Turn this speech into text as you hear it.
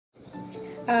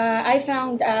I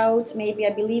found out maybe,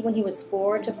 I believe, when he was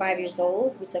 4 to 5 years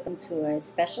old. We took him to a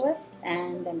specialist,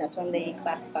 and then that's when they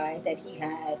classified that he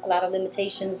had a lot of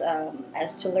limitations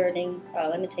as to learning,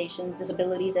 limitations,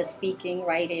 disabilities as speaking,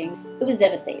 writing. It was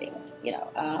devastating.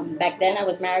 Back then I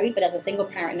was married, but as a single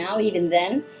parent now, even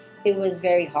then, it was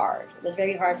very hard. It was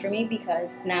very hard for me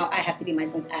because now I have to be my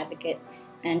son's advocate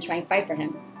and try and fight for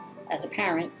him as a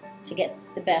parent to get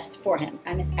the best for him.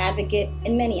 I'm his advocate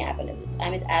in many avenues.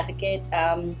 I'm his advocate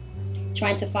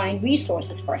trying to find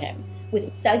resources for him.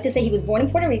 With sadly to say, he was born in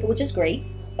Puerto Rico, which is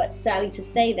great, but sadly to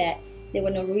say that there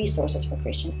were no resources for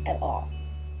Christian at all.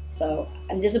 So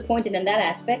I'm disappointed in that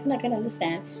aspect, and I can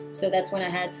understand. So that's when I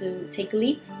had to take a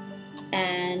leap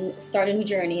and start a new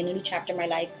journey, and a new chapter in my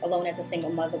life, alone as a single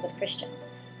mother with Christian.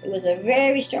 It was a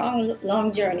very strong,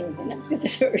 long journey. This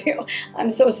is real. I'm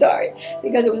so sorry,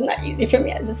 because it was not easy for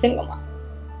me as a single mom.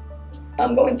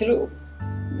 I'm going through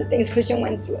the things Christian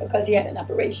went through because he had an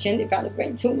operation. They found a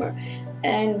brain tumor.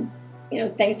 And,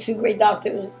 thanks to great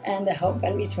doctors and the help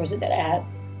and resources that I had,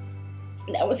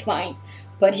 that was fine.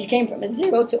 But he came from a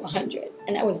 0 to 100,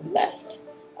 and I was blessed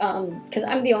because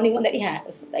I'm the only one that he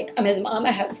has. Like, I'm his mom.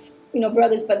 I have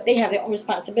brothers, but they have their own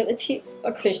responsibilities.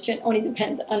 A Christian only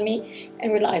depends on me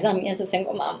and relies on me as a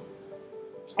single mom.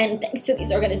 And thanks to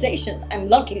these organizations, I'm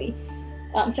lucky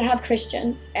to have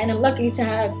Christian, and I'm lucky to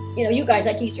have, you guys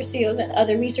like Easterseals and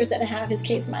other resources that I have. His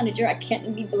case manager, I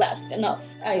can't be blessed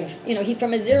enough. He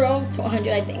from a 0 to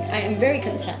 100, I think. I am very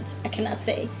content. I cannot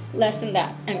say less than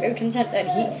that. I'm very content that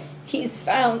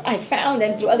I found,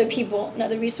 and through other people and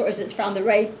other resources, found the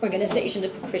right organization to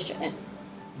put Christian in.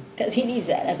 Because he needs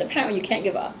that. As a parent, you can't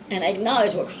give up. And I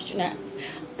acknowledge what Christian has.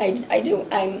 I do.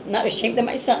 I'm not ashamed of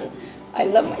my son. I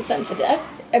love my son to death.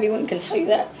 Everyone can tell you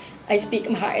that. I speak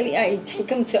him highly. I take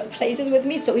him to places with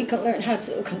me so he can learn how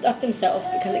to conduct himself.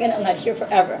 Because again, I'm not here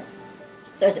forever.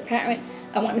 So as a parent,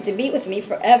 I want him to be with me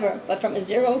forever. But from a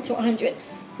 0 to 100,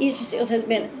 Easterseals has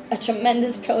been a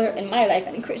tremendous pillar in my life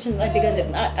and in Christian's life. Because if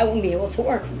not, I won't be able to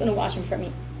work. Who's going to watch him for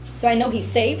me? So I know he's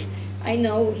safe. I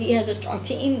know he has a strong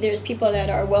team. There's people that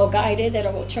are well guided, that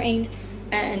are well trained,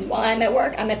 and while I'm at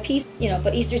work, I'm at peace.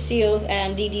 But Easterseals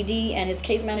and DDD and his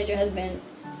case manager has been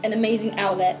an amazing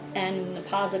outlet and a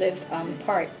positive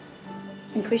part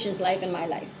in Christian's life and my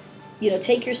life.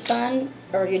 Take your son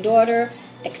or your daughter,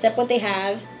 accept what they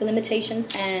have, the limitations,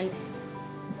 and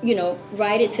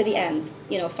ride it to the end.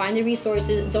 Find the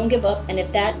resources, don't give up, and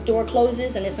if that door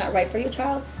closes and it's not right for your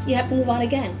child, you have to move on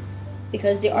again.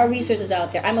 Because there are resources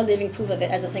out there. I'm a living proof of it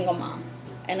as a single mom.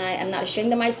 And I am not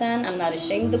ashamed of my son. I'm not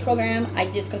ashamed of the program. I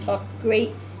just can talk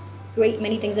great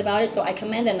many things about it. So I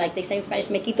commend, and like they say in Spanish,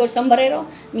 me quito el sombrero,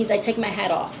 means I take my hat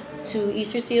off to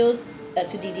Easterseals,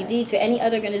 to DDD, to any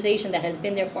other organization that has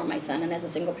been there for my son. And as a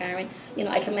single parent,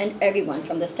 I commend everyone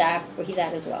from the staff where he's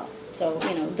at as well. So,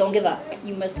 don't give up.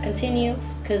 You must continue,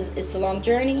 because it's a long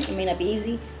journey. It may not be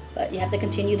easy, but you have to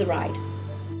continue the ride.